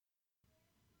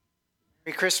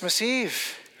Merry Christmas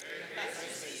Eve.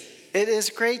 It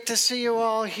is great to see you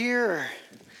all here.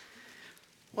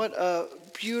 What a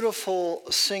beautiful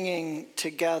singing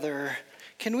together.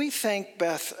 Can we thank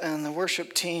Beth and the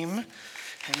worship team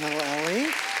and little Ellie?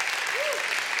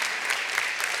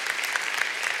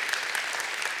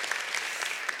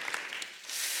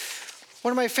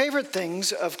 One of my favorite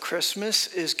things of Christmas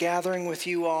is gathering with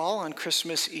you all on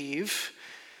Christmas Eve.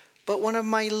 But one of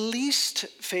my least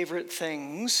favorite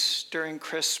things during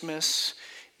Christmas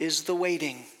is the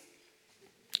waiting.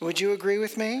 Would you agree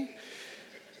with me?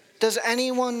 Does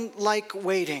anyone like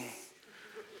waiting?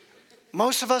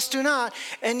 Most of us do not.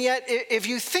 And yet, if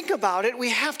you think about it, we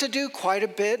have to do quite a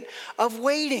bit of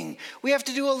waiting. We have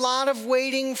to do a lot of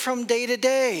waiting from day to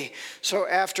day. So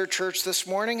after church this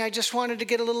morning, I just wanted to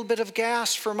get a little bit of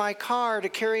gas for my car to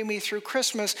carry me through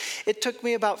Christmas. It took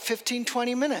me about 15,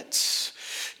 20 minutes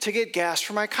to get gas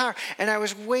for my car. And I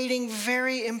was waiting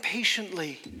very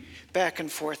impatiently back and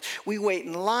forth. We wait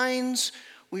in lines.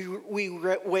 We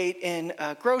wait in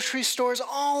grocery stores,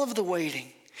 all of the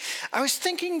waiting. I was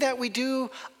thinking that we do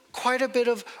quite a bit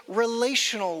of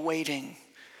relational waiting,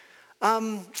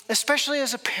 especially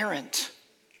as a parent.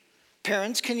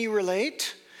 Parents, can you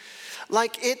relate?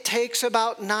 Like it takes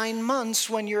about 9 months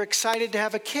when you're excited to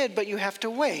have a kid, but you have to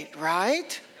wait,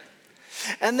 right?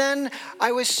 And then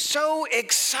I was so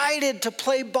excited to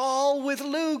play ball with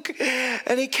Luke,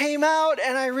 and he came out,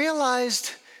 and I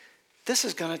realized this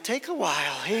is going to take a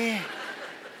while.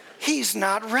 He's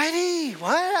not ready.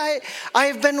 What?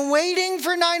 I've been waiting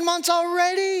for 9 months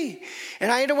already,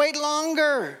 and I had to wait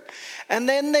longer. And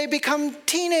then they become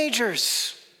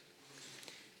teenagers.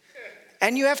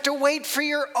 And you have to wait for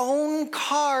your own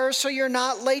car so you're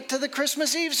not late to the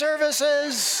Christmas Eve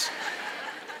services.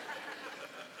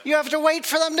 You have to wait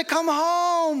for them to come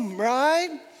home,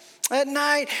 right? At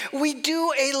night. We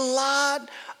do a lot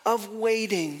of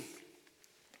waiting.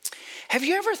 Have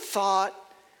you ever thought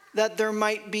that there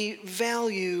might be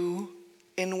value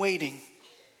in waiting?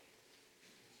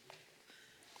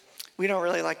 We don't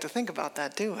really like to think about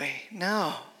that, do we?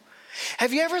 No.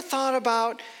 Have you ever thought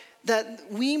about that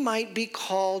we might be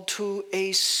called to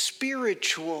a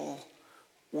spiritual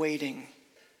waiting?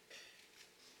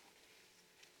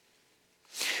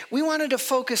 We wanted to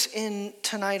focus in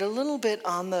tonight a little bit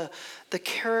on the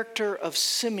character of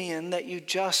Simeon that you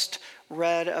just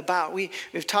read about.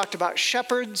 We've talked about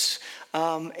shepherds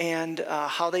and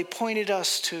how they pointed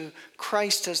us to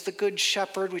Christ as the good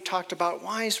shepherd. We talked about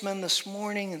wise men this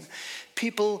morning and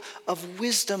people of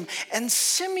wisdom. And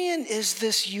Simeon is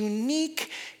this unique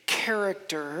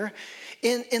character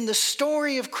in the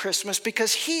story of Christmas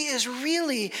because he is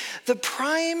really the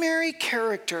primary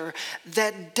character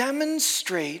that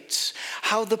demonstrates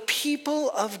how the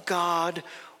people of God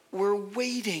were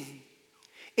waiting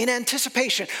in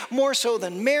anticipation, more so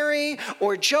than Mary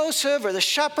or Joseph or the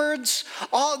shepherds.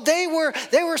 They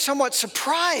were somewhat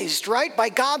surprised, right, by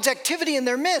God's activity in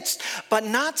their midst, but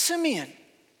not Simeon.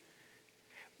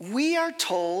 We are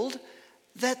told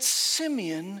that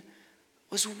Simeon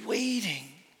was waiting.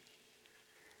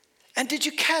 And did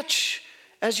you catch,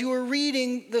 as you were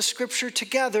reading the scripture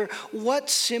together, what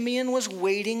Simeon was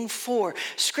waiting for?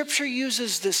 Scripture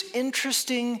uses this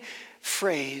interesting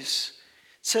phrase.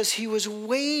 It says he was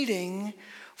waiting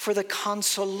for the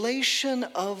consolation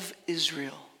of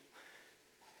Israel.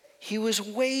 He was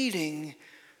waiting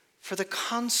for the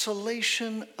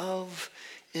consolation of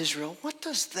Israel. What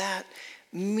does that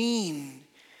mean?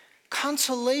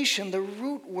 Consolation, the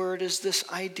root word is this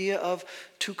idea of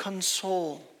to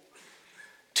console,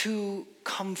 to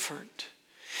comfort.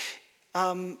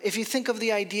 If you think of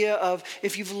the idea of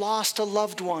if you've lost a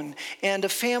loved one and a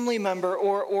family member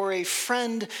or a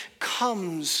friend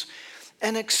comes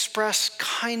and express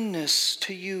kindness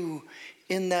to you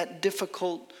in that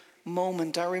difficult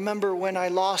moment. I remember when I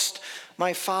lost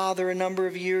my father a number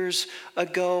of years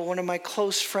ago, one of my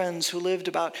close friends who lived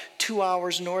about 2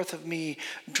 hours north of me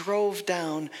drove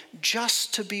down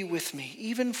just to be with me,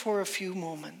 even for a few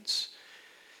moments.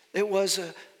 It was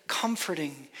a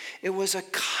comforting. It was a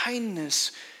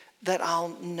kindness that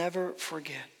I'll never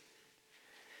forget.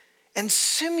 And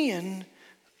Simeon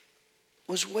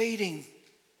was waiting.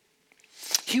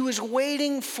 He was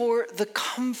waiting for the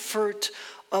comfort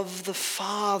of the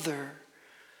Father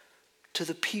to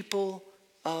the people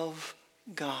of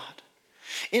God.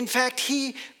 In fact,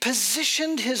 he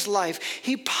positioned his life,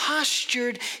 he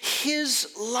postured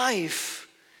his life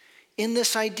in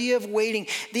this idea of waiting.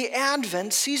 The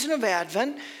Advent, season of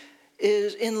Advent,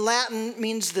 is in Latin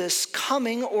means this,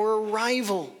 coming or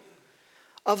arrival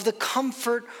of the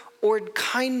comfort or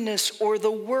kindness or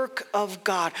the work of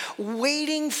God,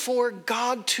 waiting for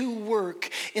God to work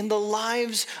in the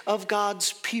lives of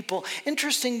God's people.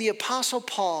 Interesting, the Apostle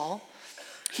Paul,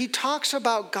 he talks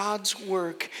about God's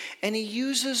work, and he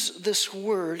uses this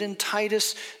word in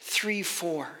Titus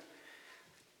 3:4.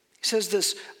 He says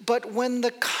this, "But when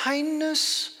the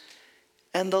kindness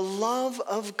and the love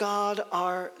of God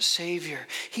our Savior."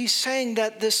 He's saying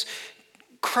that this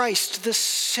Christ, the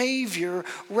Savior,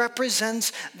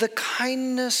 represents the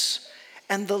kindness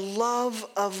and the love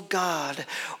of God.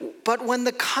 But when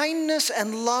the kindness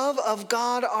and love of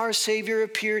God our Savior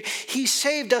appeared, he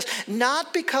saved us,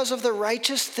 not because of the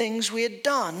righteous things we had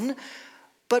done,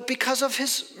 but because of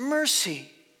his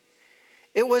mercy.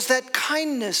 It was that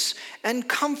kindness and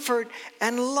comfort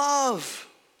and love.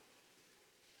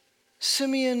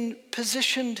 Simeon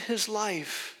positioned his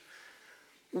life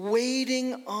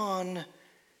waiting on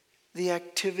the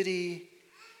activity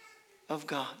of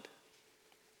God.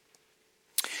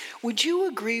 Would you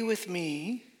agree with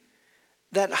me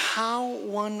that how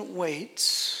one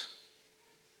waits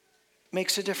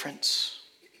makes a difference?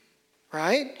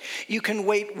 Right? You can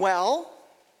wait well,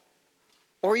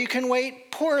 or you can wait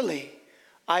poorly.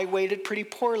 I waited pretty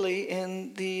poorly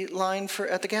in the line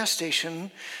at the gas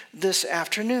station this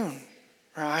afternoon,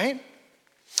 right?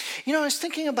 You know, I was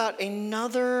thinking about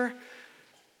another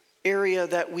area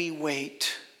that we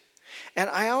wait. And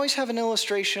I always have an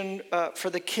illustration for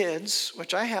the kids,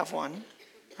 which I have one,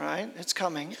 right? It's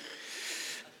coming.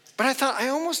 But I thought I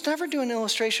almost never do an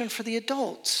illustration for the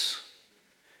adults.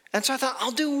 And so I thought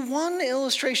I'll do one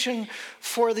illustration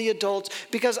for the adults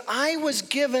because I was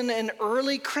given an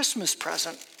early Christmas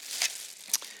present.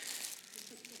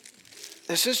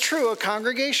 This is true. A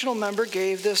congregational member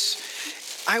gave this.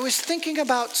 I was thinking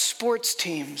about sports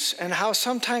teams and how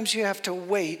sometimes you have to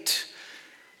wait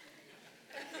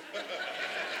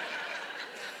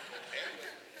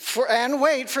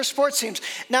for sports teams.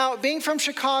 Now, being from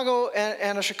Chicago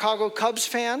and a Chicago Cubs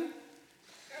fan,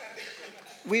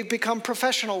 we've become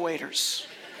professional waiters,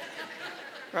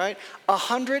 right?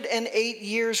 108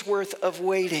 years worth of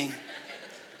waiting,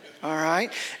 all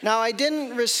right? Now, I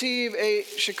didn't receive a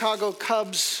Chicago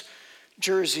Cubs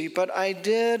jersey, but I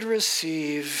did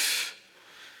receive,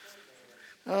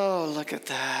 oh, look at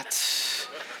that.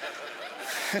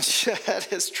 That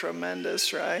is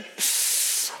tremendous, right?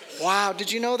 Wow,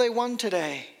 did you know they won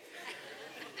today?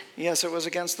 Yes, it was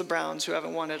against the Browns, who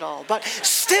haven't won at all. But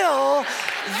still,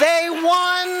 they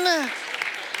won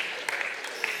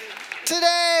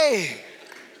today.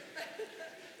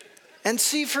 And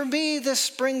see, for me, this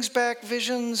brings back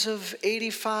visions of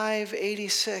 85,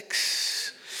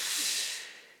 86.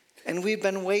 And we've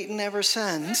been waiting ever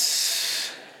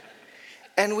since.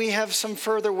 And we have some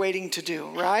further waiting to do,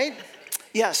 right?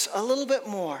 Yes, a little bit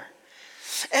more.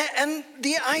 And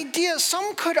the idea,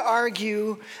 some could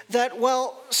argue that,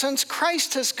 well, since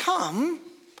Christ has come,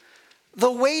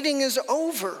 the waiting is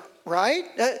over, right?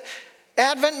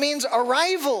 Advent means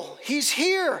arrival. He's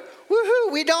here.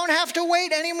 Woohoo, we don't have to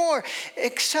wait anymore.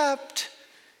 Except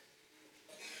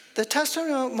the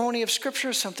testimony of Scripture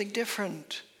is something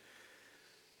different.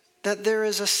 That there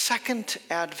is a second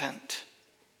Advent.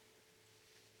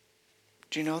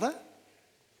 Do you know that?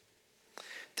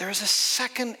 There is a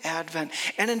second Advent.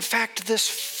 And in fact, this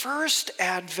first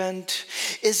Advent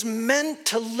is meant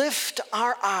to lift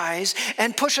our eyes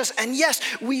and push us. And yes,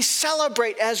 we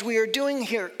celebrate, as we are doing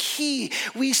here,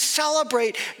 we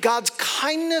celebrate God's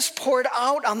kindness poured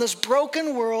out on this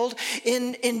broken world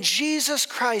in Jesus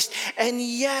Christ. And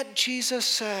yet Jesus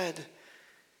said,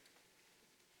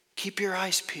 keep your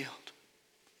eyes peeled.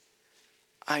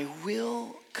 I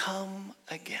will come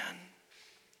again.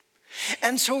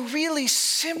 And so really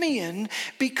Simeon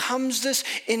becomes this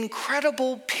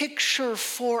incredible picture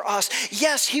for us.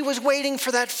 Yes, he was waiting for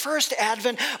that first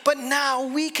Advent, but now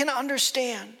we can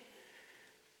understand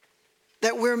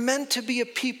that we're meant to be a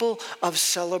people of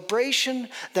celebration,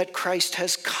 that Christ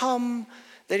has come,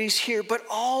 that he's here, but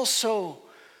also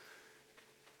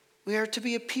we are to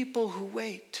be a people who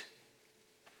wait.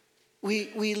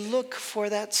 We look for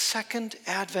that second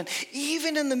Advent.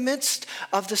 Even in the midst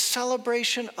of the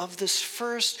celebration of this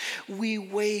first, we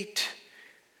wait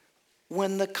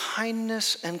when the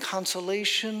kindness and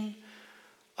consolation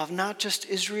of not just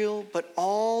Israel, but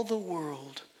all the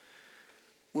world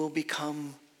will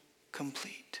become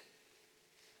complete.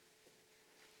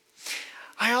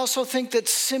 I also think that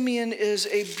Simeon is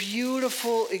a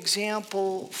beautiful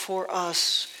example for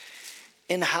us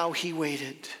in how he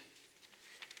waited.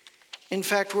 In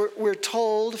fact, we're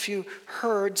told, if you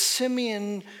heard,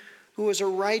 Simeon, who was a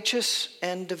righteous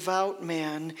and devout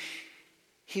man,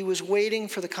 He was waiting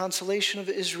for the consolation of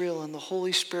Israel, and the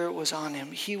Holy Spirit was on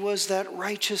him. He was that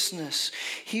righteousness.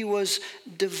 He was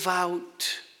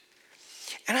devout.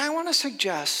 And I want to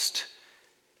suggest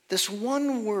this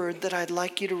one word that I'd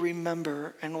like you to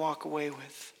remember and walk away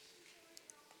with.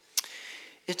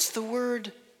 It's the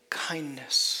word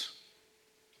kindness.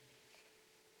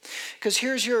 Because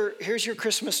here's your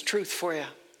Christmas truth for you.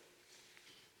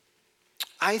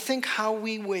 I think how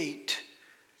we wait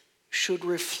should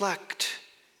reflect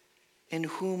in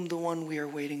whom the one we are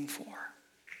waiting for.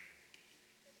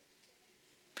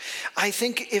 I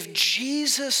think if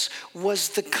Jesus was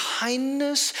the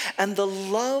kindness and the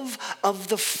love of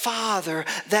the Father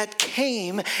that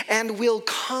came and will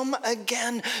come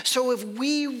again, so if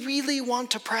we really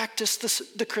want to practice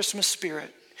the Christmas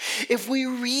spirit, if we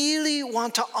really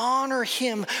want to honor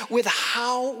him with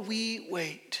how we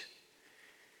wait,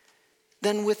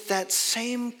 then with that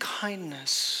same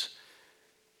kindness,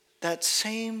 that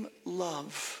same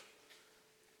love,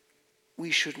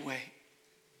 we should wait.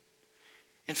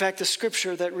 In fact, the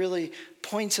scripture that really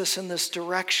points us in this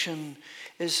direction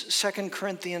is 2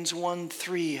 Corinthians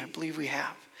 1:3, I believe we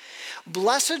have.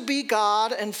 Blessed be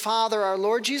God and Father, our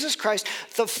Lord Jesus Christ,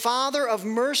 the Father of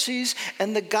mercies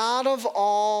and the God of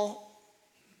all.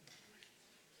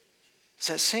 It's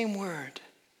that same word,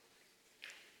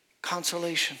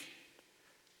 consolation.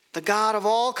 The God of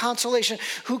all consolation,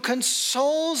 who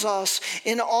consoles us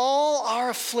in all our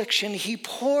affliction. He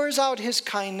pours out his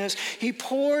kindness. He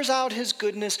pours out his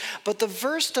goodness. But the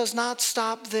verse does not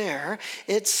stop there.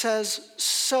 It says,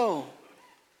 so.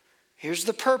 Here's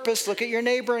the purpose. Look at your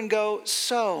neighbor and go,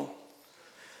 so.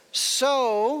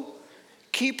 So,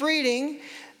 keep reading.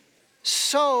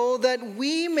 So that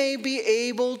we may be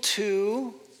able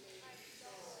to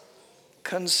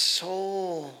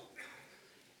console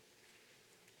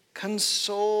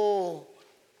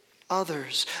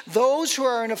others, those who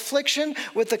are in affliction,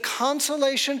 with the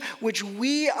consolation which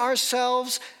we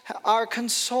ourselves are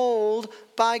consoled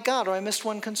by God. Oh, I missed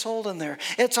one, consoled in there.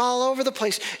 It's all over the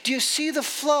place. Do you see the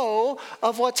flow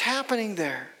of what's happening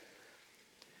there?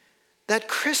 That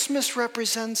Christmas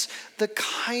represents the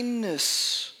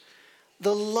kindness,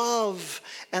 the love,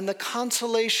 and the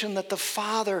consolation that the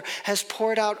Father has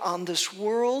poured out on this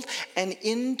world and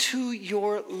into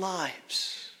your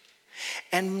lives.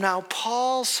 And now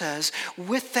Paul says,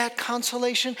 with that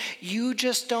consolation, you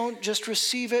just don't just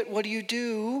receive it. What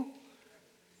do?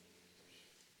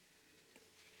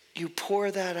 You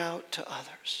pour that out to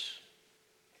others.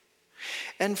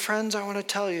 And friends, I want to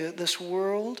tell you, this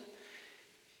world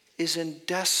is in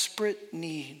desperate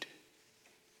need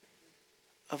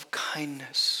of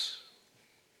kindness.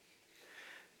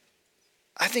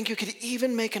 I think you could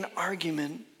even make an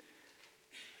argument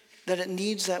that it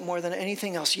needs that more than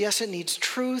anything else. Yes, it needs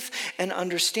truth and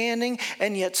understanding,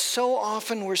 and yet so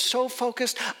often we're so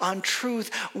focused on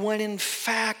truth when in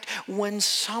fact, when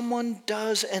someone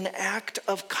does an act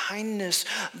of kindness,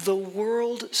 the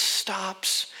world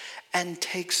stops and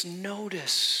takes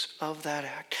notice of that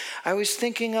act. I was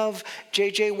thinking of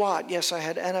J.J. Watt. Yes, I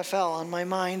had NFL on my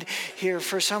mind here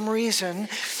for some reason.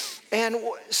 And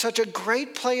such a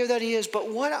great player that he is, but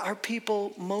what are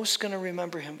people most going to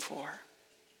remember him for?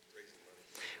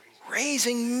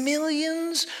 Raising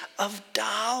millions of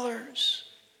dollars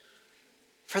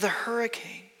for the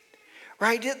hurricane,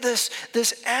 right?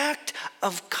 This act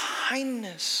of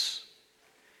kindness,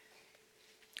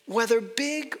 whether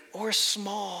big or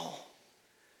small,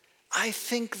 I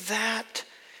think that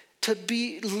to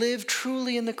live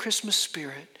truly in the Christmas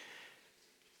spirit,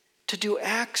 to do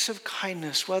acts of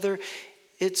kindness, whether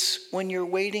it's when you're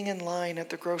waiting in line at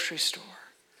the grocery store,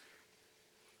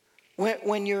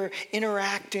 when you're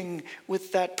interacting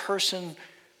with that person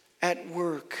at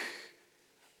work,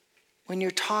 when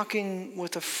you're talking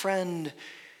with a friend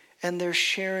and they're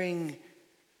sharing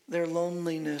their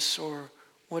loneliness or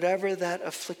whatever that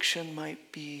affliction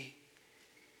might be,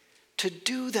 to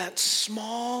do that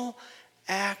small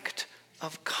act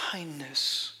of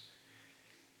kindness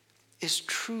is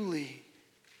truly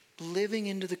living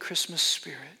into the Christmas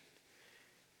spirit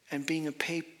and being a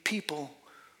people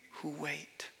who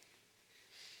wait.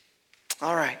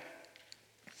 All right.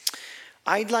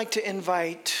 I'd like to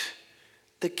invite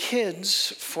the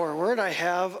kids forward. I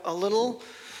have a little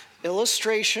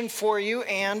illustration for you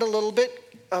and a little bit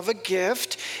of a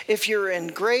gift. If you're in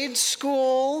grade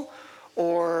school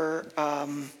or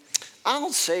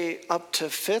I'll say up to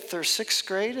 5th or 6th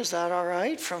grade, is that all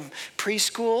right? From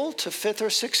preschool to 5th or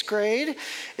 6th grade,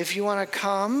 if you want to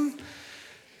come,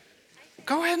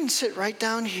 go ahead and sit right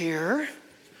down here.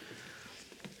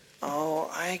 Oh,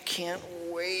 I can't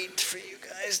wait for you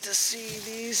guys to see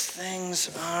these things.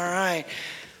 All right.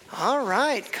 All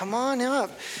right, come on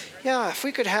up. Yeah, if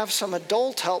we could have some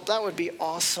adult help, that would be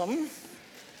awesome.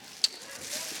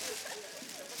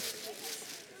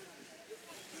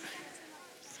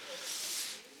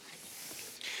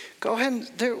 Go ahead.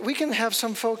 We can have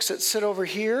some folks that sit over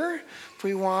here if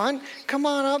we want. Come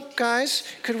on up, guys.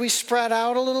 Could we spread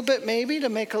out a little bit maybe to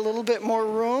make a little bit more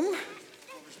room?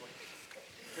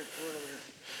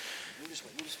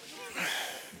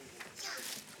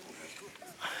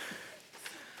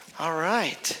 All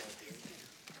right.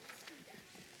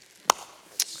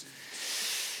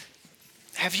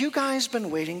 Have you guys been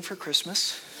waiting for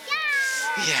Christmas?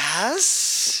 Yeah.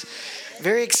 Yes.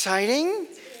 Very exciting.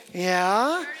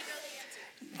 Yeah.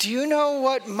 Do you know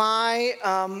what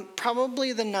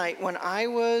probably the night when I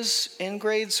was in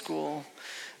grade school,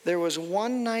 there was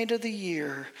one night of the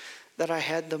year that I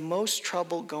had the most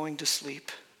trouble going to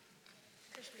sleep?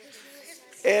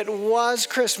 It was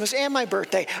Christmas and my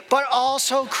birthday, but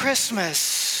also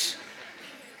Christmas.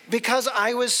 Because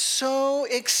I was so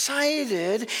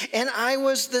excited and I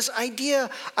was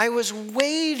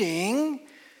waiting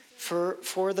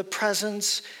for the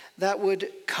presents that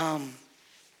would come.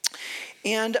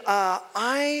 And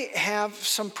I have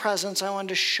some presents I wanted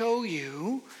to show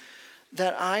you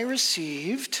that I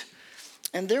received.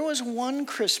 And there was one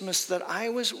Christmas that I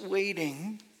was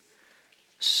waiting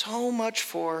so much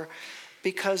for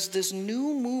because this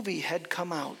new movie had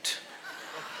come out.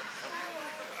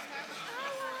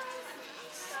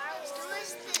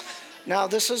 Now,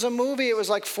 this is a movie, it was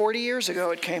like 40 years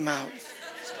ago it came out.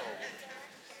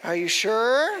 Are you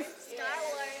sure?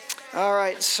 All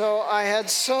right, so I had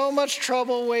so much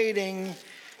trouble waiting,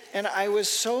 and I was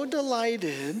so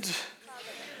delighted.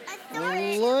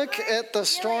 Look at the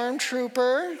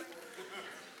Stormtrooper,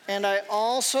 and I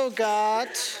also got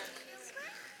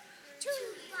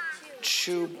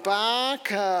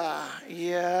Chewbacca.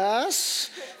 Yes,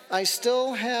 I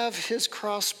still have his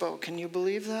crossbow. Can you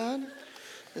believe that?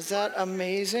 Is that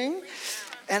amazing?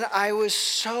 And I was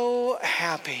so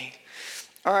happy.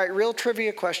 All right, real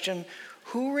trivia question.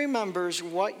 Who remembers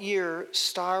what year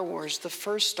Star Wars, the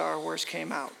first Star Wars,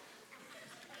 came out?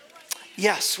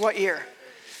 Yes, what year?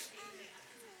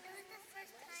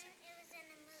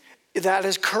 That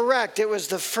is correct. It was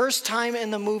the first time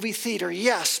in the movie theater.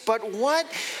 Yes, but what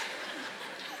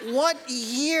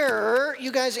year?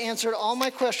 You guys answered all my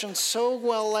questions so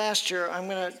well last year. I'm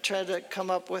going to try to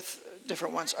come up with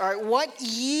different ones. All right, what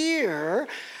year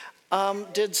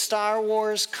did Star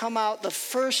Wars come out the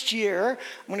first year?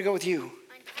 I'm going to go with you.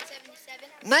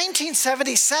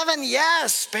 1977,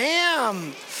 yes,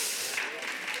 bam.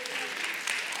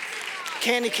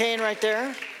 Candy cane right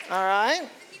there, all right.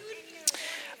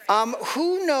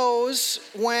 Who knows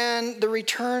when The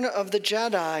Return of the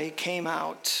Jedi came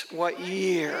out? What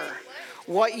year?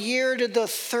 What year did the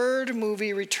third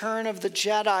movie, Return of the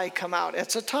Jedi, come out?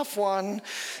 It's a tough one.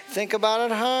 Think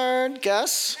about it hard.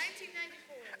 Guess?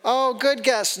 1994. Oh, good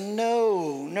guess.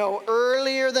 No,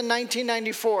 earlier than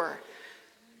 1994.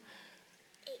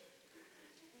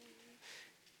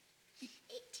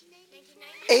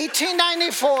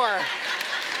 1894.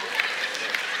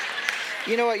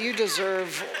 You know what? You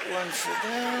deserve one for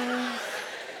that.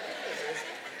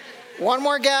 One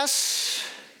more guess.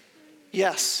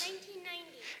 Yes.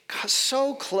 1990.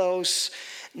 So close.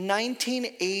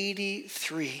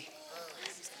 1983.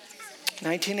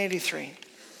 1983.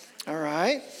 All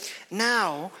right.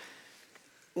 Now,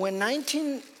 when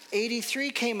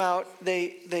 1983 came out,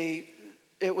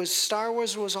 Star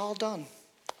Wars was all done.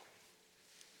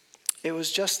 It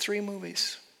was just 3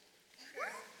 movies.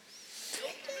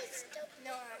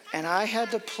 And I had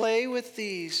to play with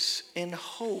these in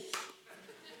hope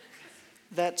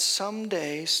that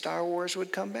someday Star Wars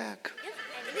would come back.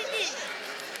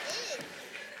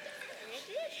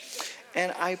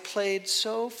 And I played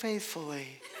so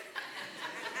faithfully.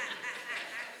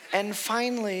 And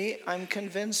finally, I'm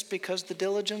convinced because the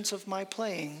diligence of my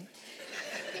playing,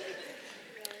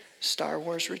 Star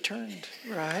Wars returned,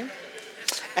 right?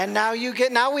 And now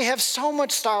we have so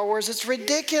much Star Wars, it's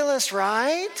ridiculous,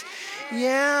 right?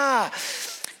 Yeah.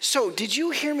 So, did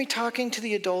you hear me talking to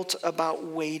the adults about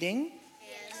waiting?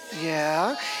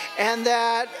 Yeah. And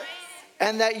that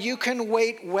you can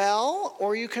wait well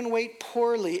or you can wait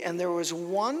poorly. And there was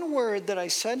one word that I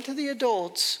said to the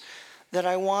adults that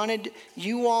I wanted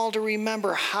you all to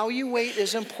remember. How you wait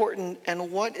is important.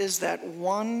 And what is that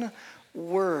one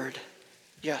word?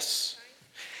 Yes.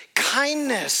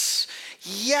 Kindness.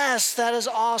 Yes, that is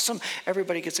awesome.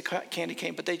 Everybody gets a candy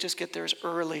cane, but they just get theirs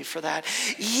early for that.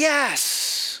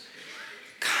 Yes,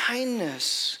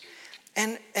 kindness.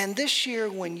 And this year,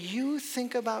 when you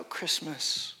think about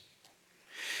Christmas,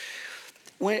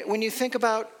 when you think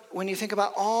about when you think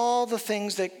about all the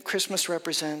things that Christmas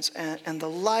represents and the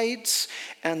lights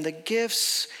and the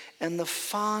gifts and the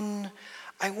fun,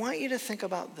 I want you to think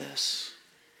about this.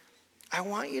 I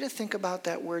want you to think about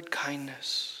that word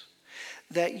kindness,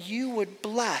 that you would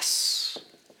bless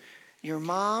your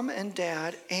mom and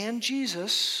dad and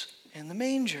Jesus in the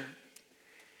manger.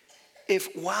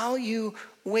 If while you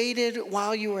waited,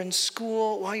 while you were in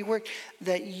school, while you worked,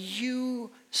 that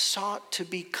you sought to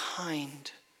be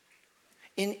kind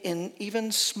in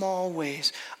even small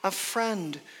ways. A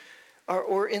friend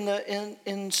or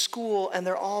in school and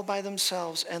they're all by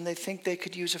themselves and they think they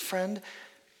could use a friend,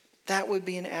 that would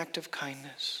be an act of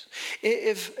kindness.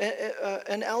 If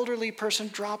an elderly person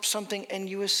drops something and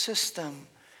you assist them,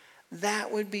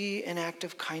 that would be an act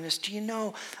of kindness. Do you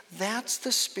know that's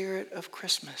the spirit of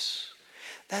Christmas?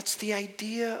 That's the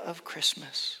idea of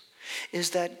Christmas, is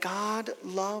that God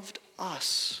loved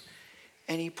us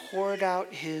and he poured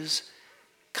out his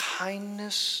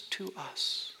kindness to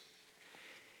us.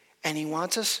 And he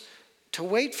wants us to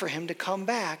wait for him to come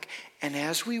back. And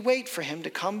as we wait for him to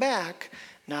come back,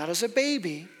 not as a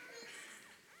baby,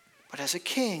 but as a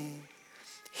king,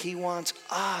 he wants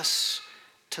us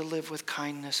to live with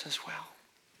kindness as well.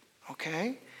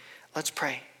 Okay? Let's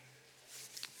pray.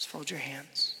 Let's fold your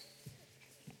hands.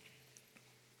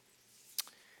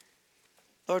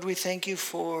 Lord, we thank you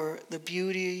for the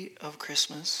beauty of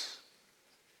Christmas.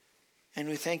 And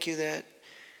we thank you that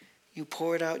you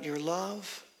poured out your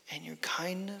love and your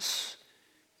kindness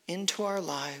into our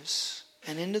lives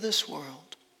and into this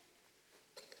world.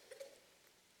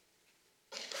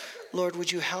 Lord,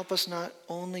 would you help us not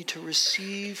only to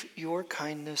receive your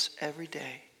kindness every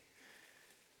day,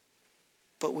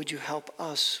 but would you help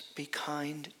us be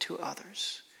kind to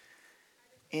others?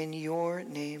 In your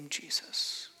name,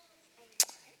 Jesus.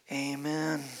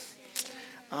 Amen.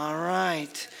 All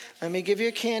right. Let me give you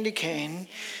a candy cane.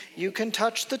 You can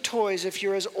touch the toys if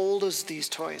you're as old as these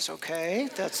toys, okay?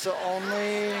 That's the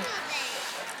only...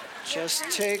 Just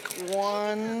take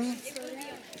one.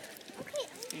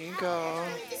 Here you go.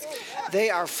 They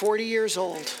are 40 years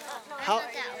old. How?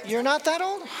 You're not that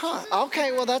old? Huh.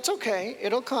 Okay, well, that's okay.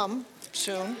 It'll come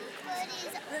soon.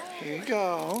 Here you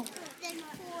go.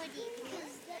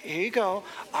 Here you go.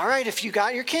 All right, if you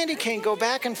got your candy cane, go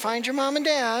back and find your mom and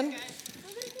dad.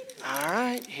 All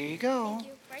right, here you go.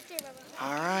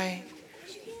 All right.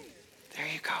 There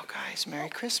you go, guys. Merry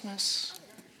Christmas.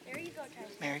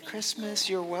 Merry Christmas.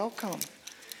 You're welcome.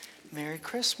 Merry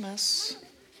Christmas.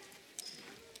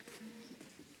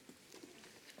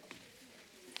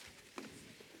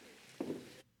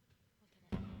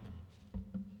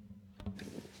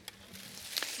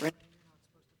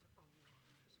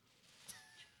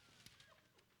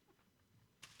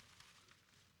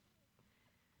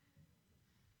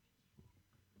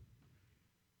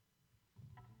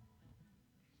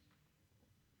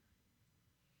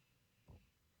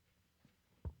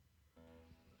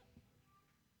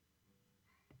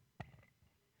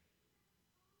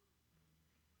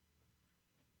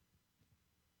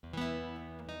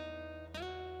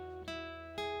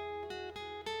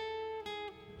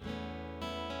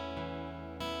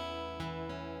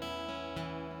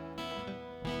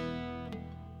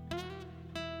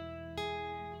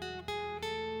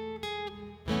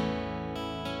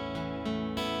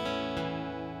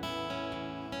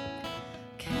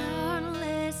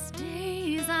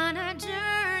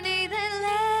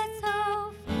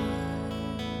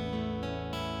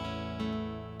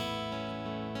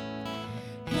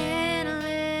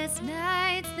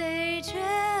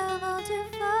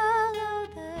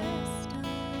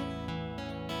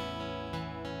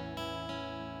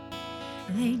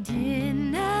 They did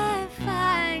not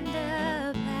find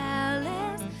a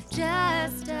palace,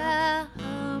 just a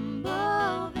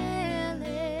humble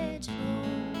village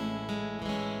home.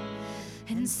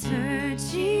 And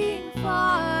searching for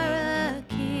a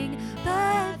king,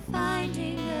 but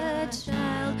finding a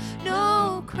child,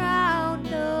 no crown,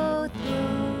 no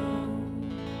throne.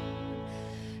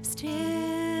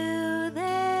 Still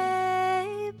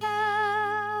they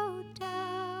bowed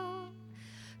down.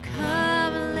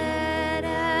 Come, let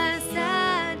us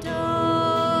adore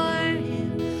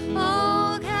him.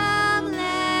 Oh, come,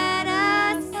 let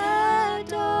us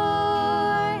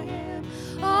adore him.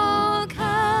 Oh,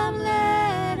 come,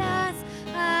 let us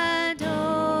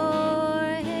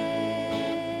adore him.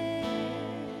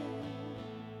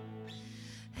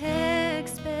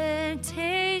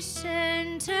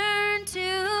 Expectation turned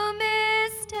to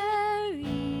mystery.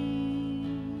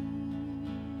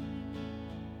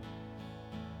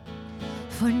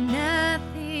 For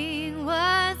nothing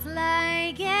was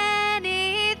like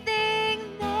anything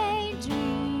they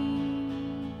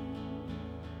dreamed.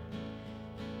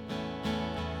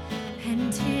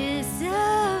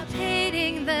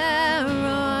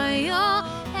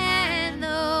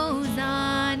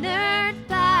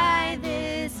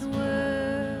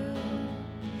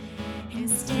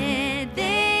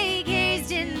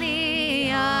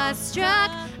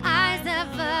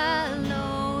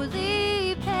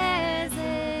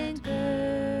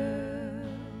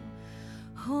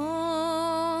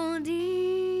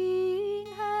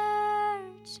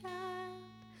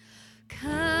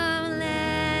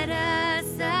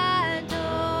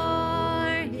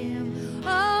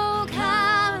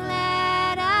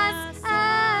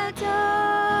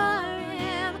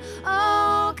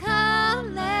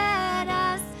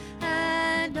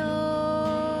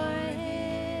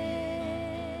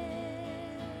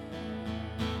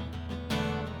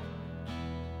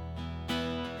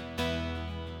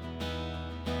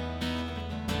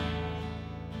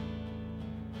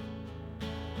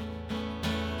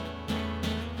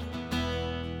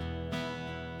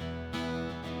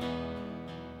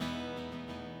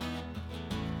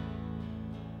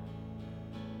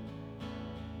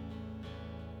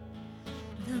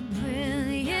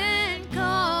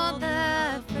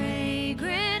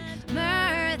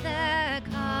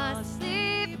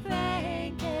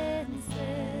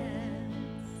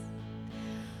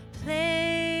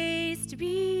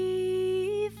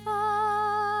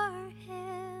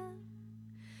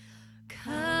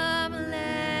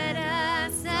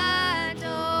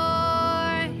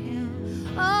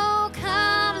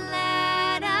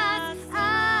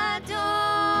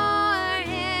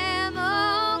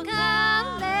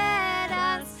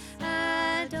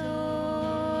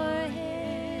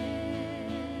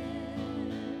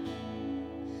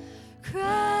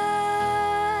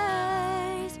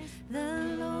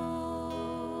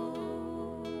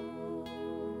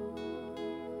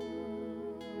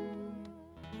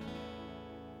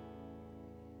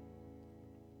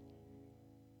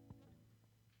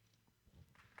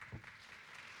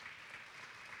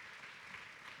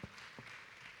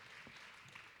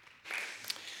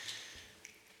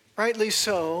 Rightly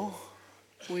so,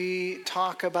 we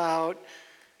talk about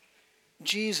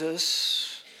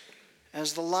Jesus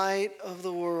as the light of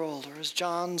the world, or as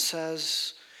John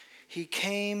says, he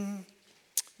came,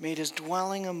 made his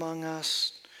dwelling among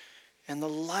us, and the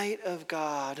light of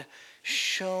God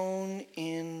shone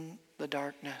in the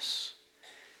darkness.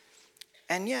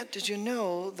 And yet, did you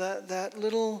know that that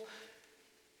little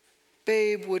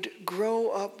babe would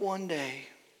grow up one day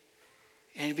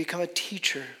and he'd become a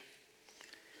teacher?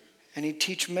 And he'd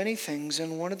teach many things,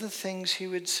 and one of the things he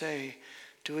would say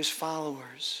to his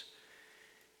followers,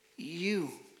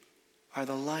 you are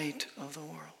the light of the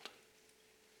world.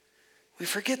 We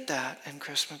forget that in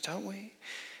Christmas, don't we?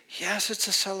 Yes, it's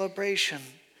a celebration,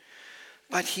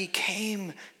 but he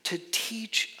came to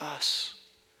teach us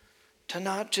to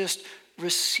not just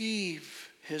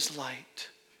receive his light,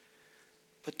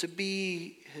 but to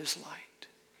be his light.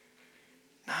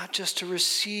 Not just to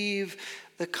receive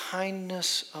the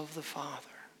kindness of the Father,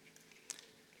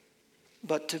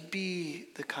 but to be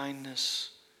the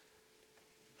kindness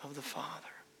of the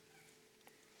Father.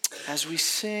 As we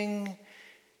sing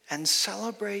and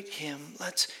celebrate him,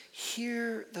 let's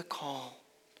hear the call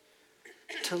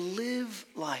to live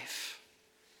life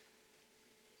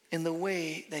in the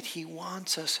way that he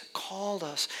wants us, called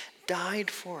us, died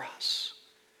for us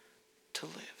to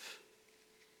live.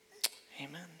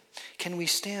 Amen. Can we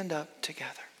stand up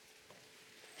together?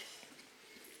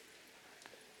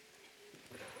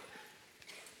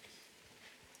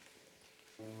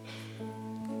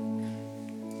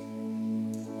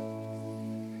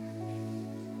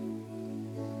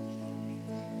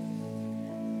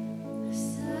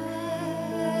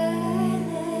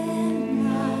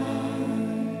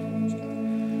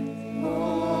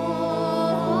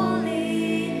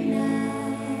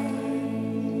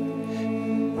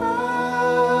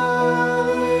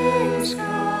 Is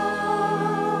God.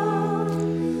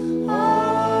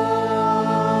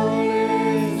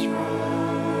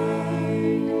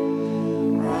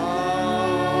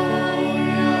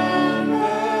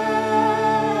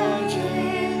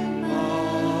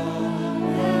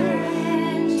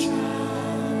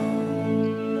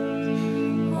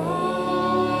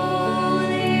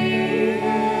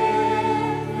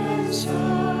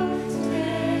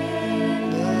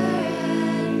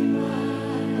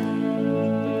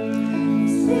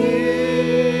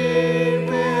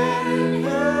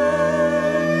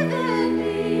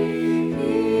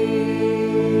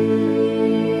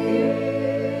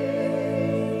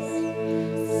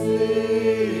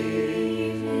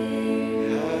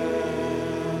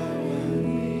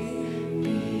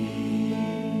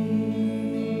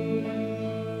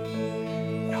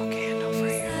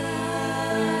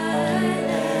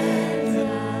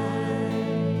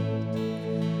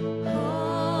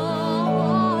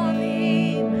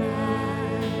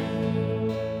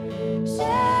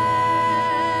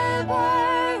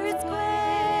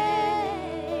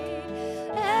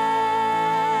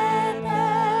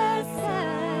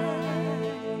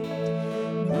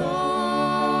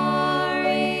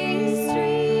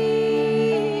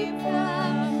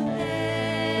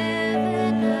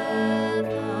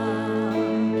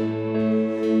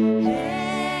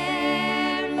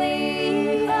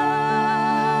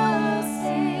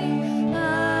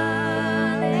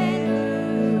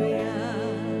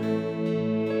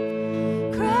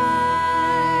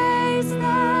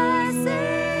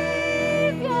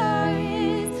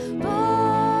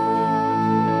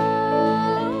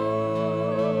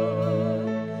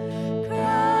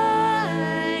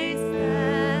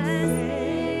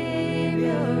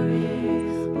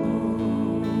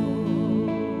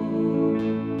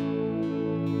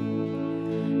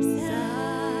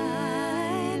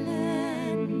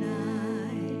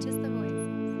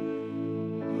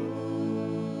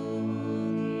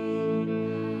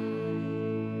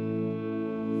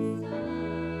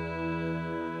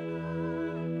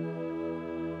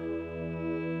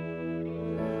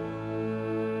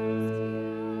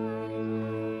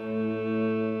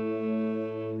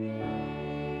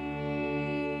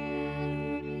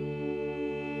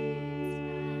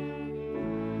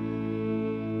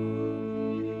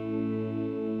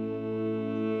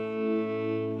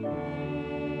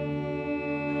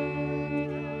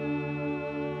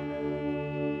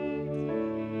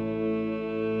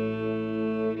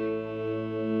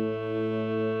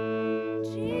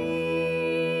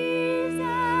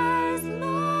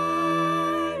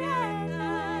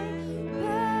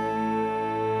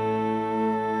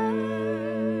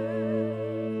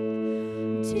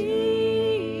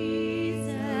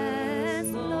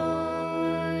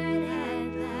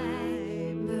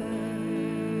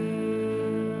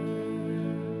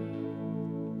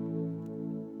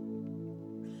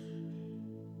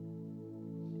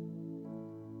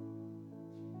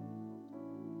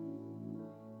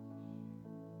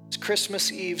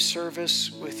 Christmas Eve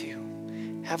service with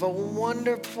you. Have a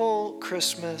wonderful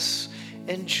Christmas.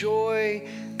 Enjoy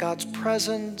God's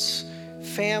presence,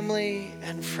 family,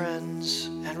 and friends.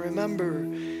 And remember,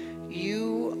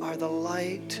 you are the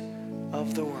light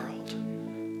of the world.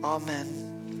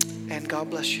 Amen. And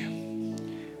God bless you.